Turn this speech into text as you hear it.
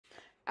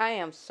I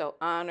am so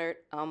honored,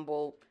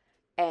 humbled,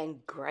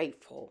 and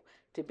grateful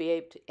to be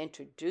able to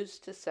introduce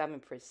to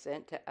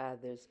 7% to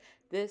others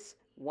this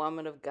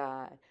woman of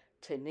God,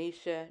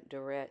 Tanisha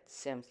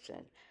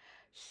Durrett-Simpson.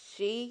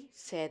 She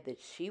said that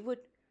she would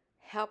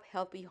help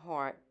Healthy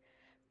Heart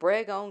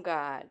brag on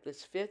God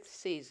this fifth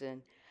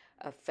season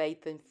of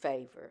Faith and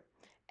Favor.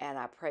 And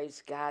I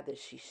praise God that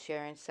she's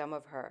sharing some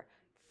of her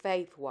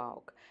faith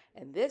walk.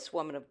 And this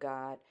woman of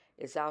God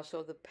is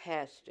also the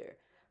pastor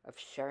of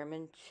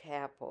Sherman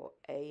Chapel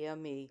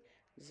AME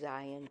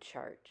Zion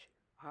Church.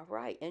 All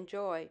right,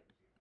 enjoy.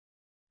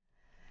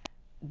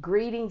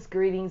 Greetings,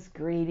 greetings,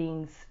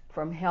 greetings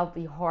from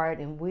Healthy Heart,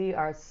 and we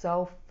are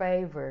so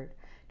favored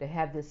to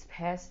have this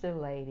pastor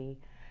lady,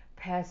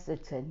 Pastor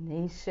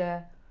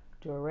Tanisha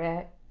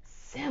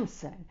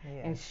Durrett-Simpson,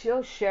 and Yes.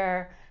 she'll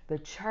share the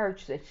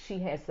church that she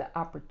has the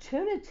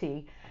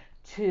opportunity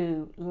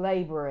to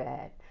labor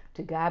at.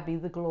 To God be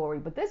the glory.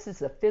 But this is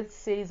the fifth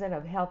season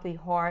of Healthy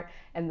Heart,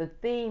 and the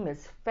theme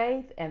is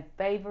faith and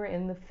favor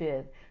in the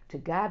fifth. To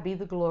God be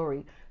the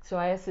glory. So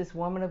I asked this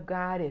woman of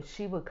God if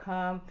she would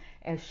come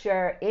and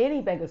share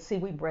anything. Because see,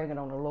 we bring it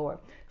on the Lord.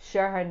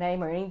 Share her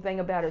name or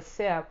anything about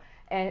herself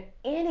and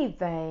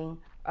anything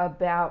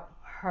about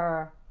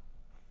her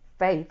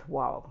faith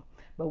walk.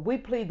 But we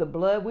plead the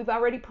blood. We've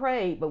already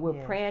prayed, but we're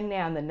Yes. praying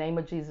now in the name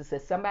of Jesus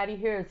that somebody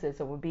hears this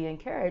and will be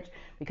encouraged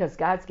because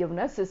God's given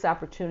us this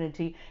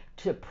opportunity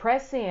to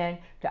press in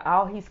to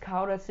all He's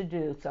called us to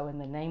do. So in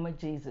the name of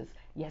Jesus,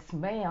 yes,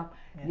 ma'am,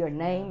 Yes, your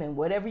name ma'am. and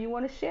whatever you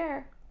want to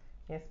share.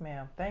 Yes,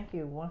 ma'am. Thank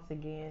you once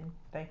again.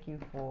 Thank you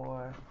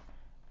for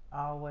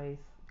always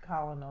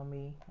calling on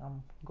me.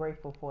 I'm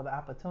grateful for the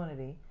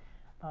opportunity.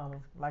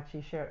 Like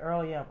she shared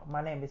earlier,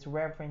 my name is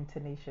Reverend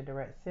Tanisha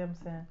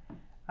Durrett-Simpson.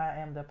 I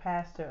am the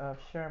pastor of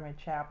Sherman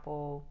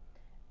Chapel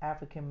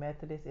African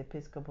Methodist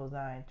Episcopal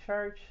Zion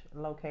Church,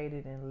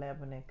 located in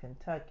Lebanon,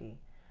 Kentucky.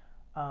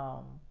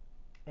 Um,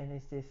 and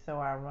it's just so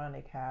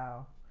ironic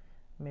how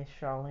Miss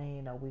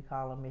Charlene, or we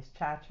call her Miss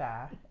Cha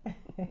Cha,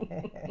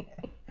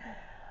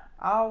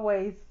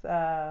 always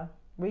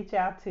reach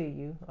out to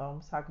you.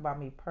 Let's talk about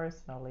me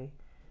personally.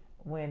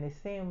 When it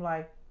seemed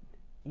like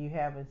you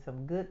having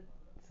some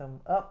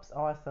ups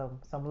or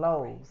some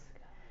lows,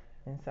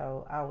 and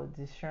so I was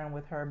just sharing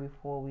with her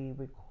before we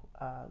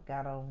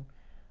got on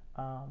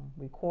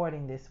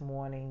recording this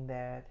morning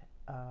that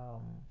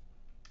um,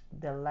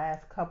 the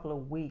last couple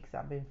of weeks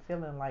I've been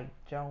feeling like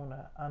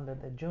Jonah under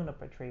the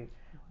juniper tree.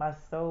 My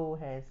soul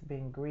has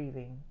been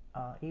grieving.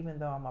 Even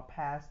though I'm a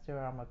pastor,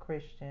 I'm a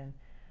Christian,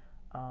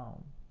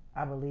 um,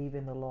 I believe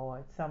in the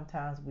Lord.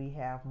 Sometimes we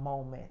have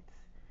moments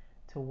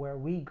to where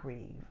we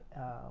grieve.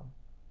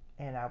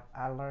 And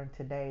I learned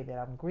today that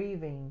I'm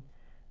grieving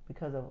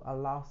because of a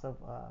loss of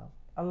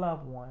a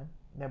loved one.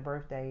 Their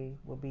birthday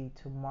will be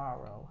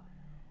tomorrow.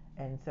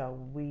 And so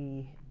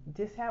we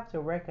just have to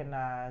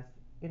recognize,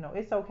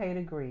 it's okay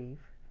to grieve.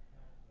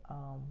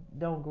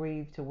 Don't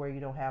grieve to where you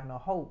don't have no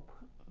hope,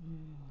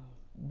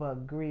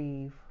 but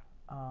grieve.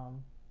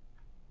 Um,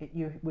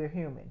 we're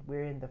human.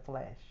 We're in the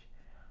flesh,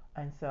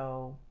 and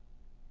so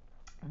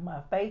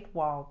my faith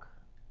walk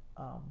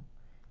um,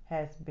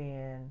 has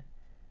been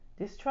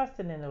just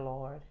trusting in the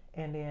Lord,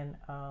 and then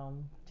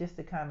just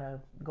to kind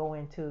of go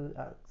into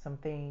some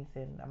things,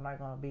 and I'm not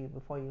going to be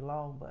before you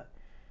long, but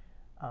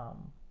um,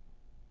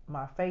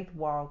 my faith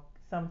walk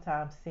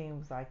sometimes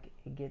seems like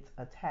it gets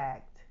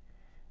attacked,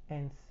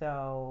 and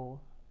so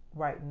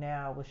right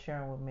now I was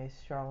sharing with Miss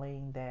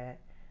Charlene that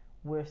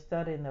we're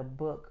studying the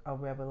book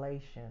of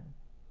Revelation,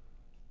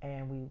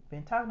 and we've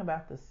been talking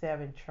about the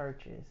seven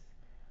churches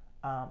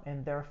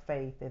and their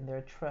faith and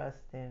their trust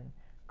and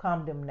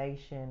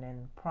condemnation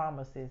and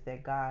promises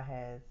that God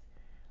has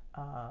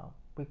uh,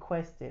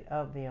 requested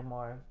of them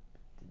or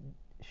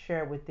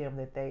shared with them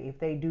that if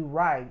they do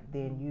right,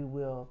 then you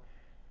will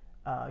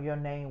your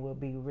name will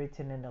be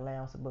written in the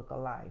Lamb's Book of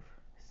Life.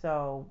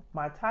 So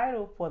my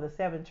title for the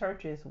seven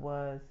churches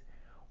was,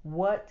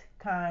 "What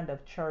kind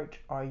of church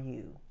are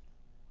you?"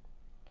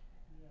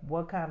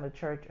 What kind of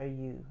church are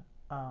you?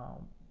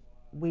 Um,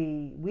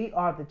 we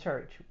are the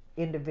church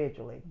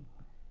individually.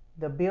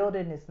 The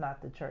building is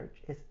not the church;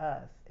 it's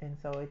us. And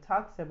so it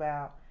talks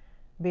about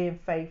being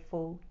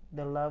faithful,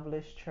 the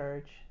loveless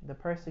church, the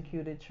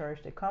persecuted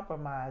church, the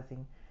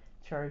compromising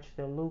church,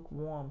 the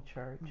lukewarm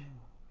church.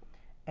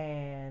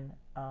 And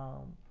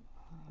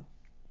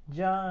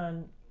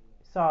John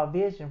saw a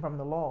vision from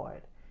the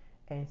Lord.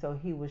 And so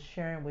he was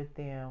sharing with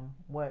them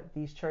what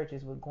these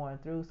churches were going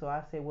through. So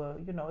I said, well,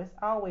 it's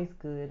always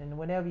good. And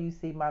whenever you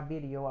see my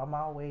video, I'm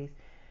always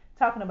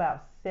talking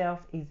about self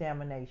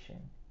examination.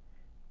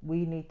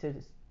 We need to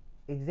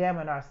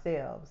examine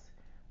ourselves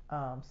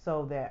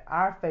so that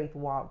our faith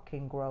walk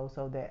can grow,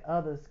 so that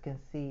others can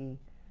see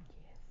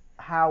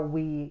how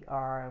we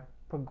are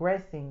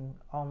progressing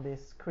on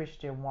this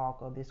Christian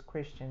walk or this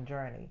Christian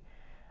journey.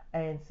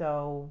 And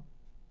so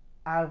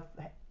I've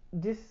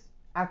just,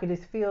 I could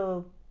just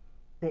feel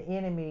the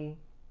enemy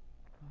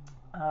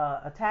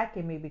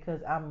attacking me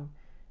because I'm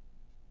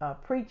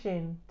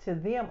preaching to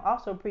them,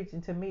 also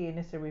preaching to me, and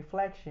it's a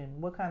reflection.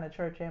 What kind of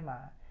church am I?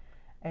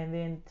 And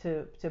then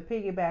to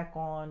piggyback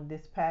on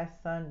this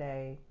past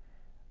Sunday,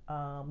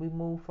 we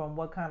moved from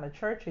what kind of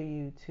church are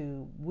you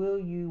to will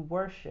you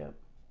worship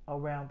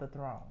around the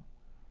throne?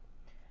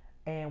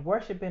 And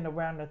worshiping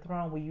around the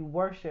throne, when you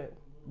worship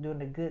during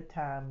the good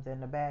times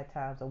and the bad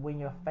times, or when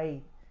your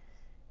faith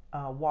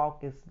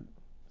walk is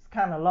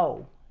kind of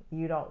low,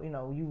 you don't,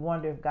 you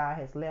wonder if God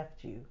has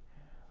left you.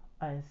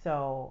 And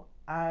so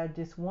I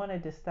just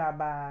wanted to stop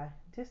by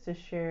just to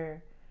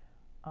share.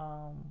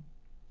 Um,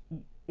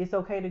 it's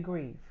okay to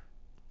grieve.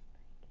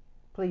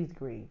 Please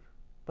grieve,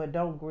 but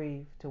don't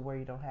grieve to where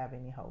you don't have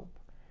any hope.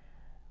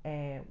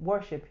 And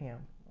worship Him,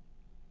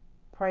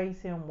 praise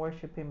Him,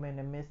 worship Him in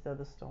the midst of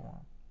the storm.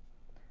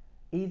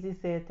 Easy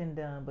said than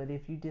done, but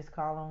if you just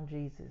call on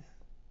Jesus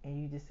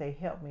and you just say,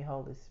 "Help me,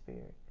 Holy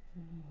Spirit,"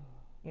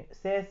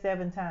 say it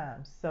 7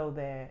 times so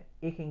that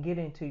it can get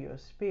into your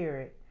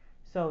spirit,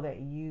 so that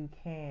you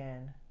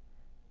can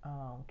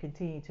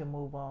continue to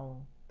move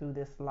on through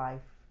this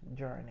life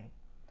journey.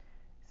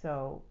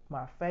 So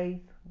my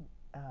faith,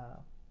 uh,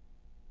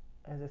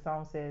 as the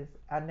song says,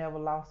 I never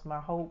lost my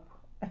hope.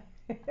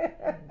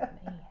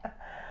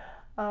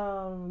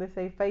 They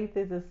say faith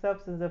is the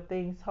substance of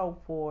things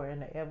hoped for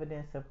and the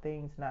evidence of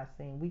things not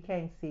seen. We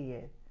can't see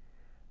it,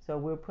 so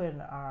we're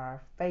putting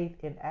our faith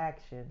in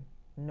action,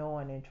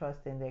 knowing and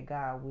trusting that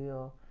God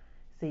will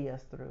see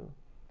us through.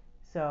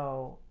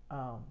 So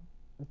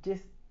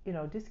just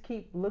just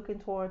keep looking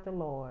toward the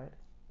Lord,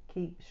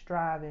 keep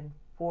striving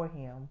for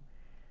Him.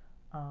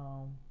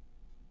 Um,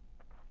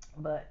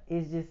 but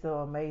it's just so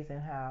amazing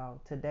how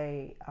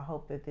today I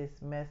hope that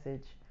this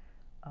message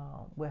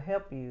will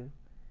help you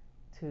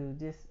to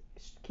just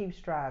keep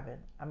striving.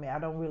 I mean, I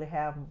don't really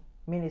have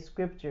many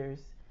scriptures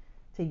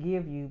to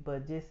give you,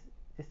 but just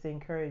to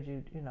encourage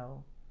you,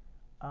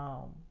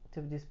 um,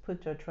 to just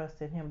put your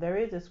trust in Him. There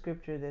is a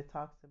scripture that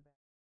talks about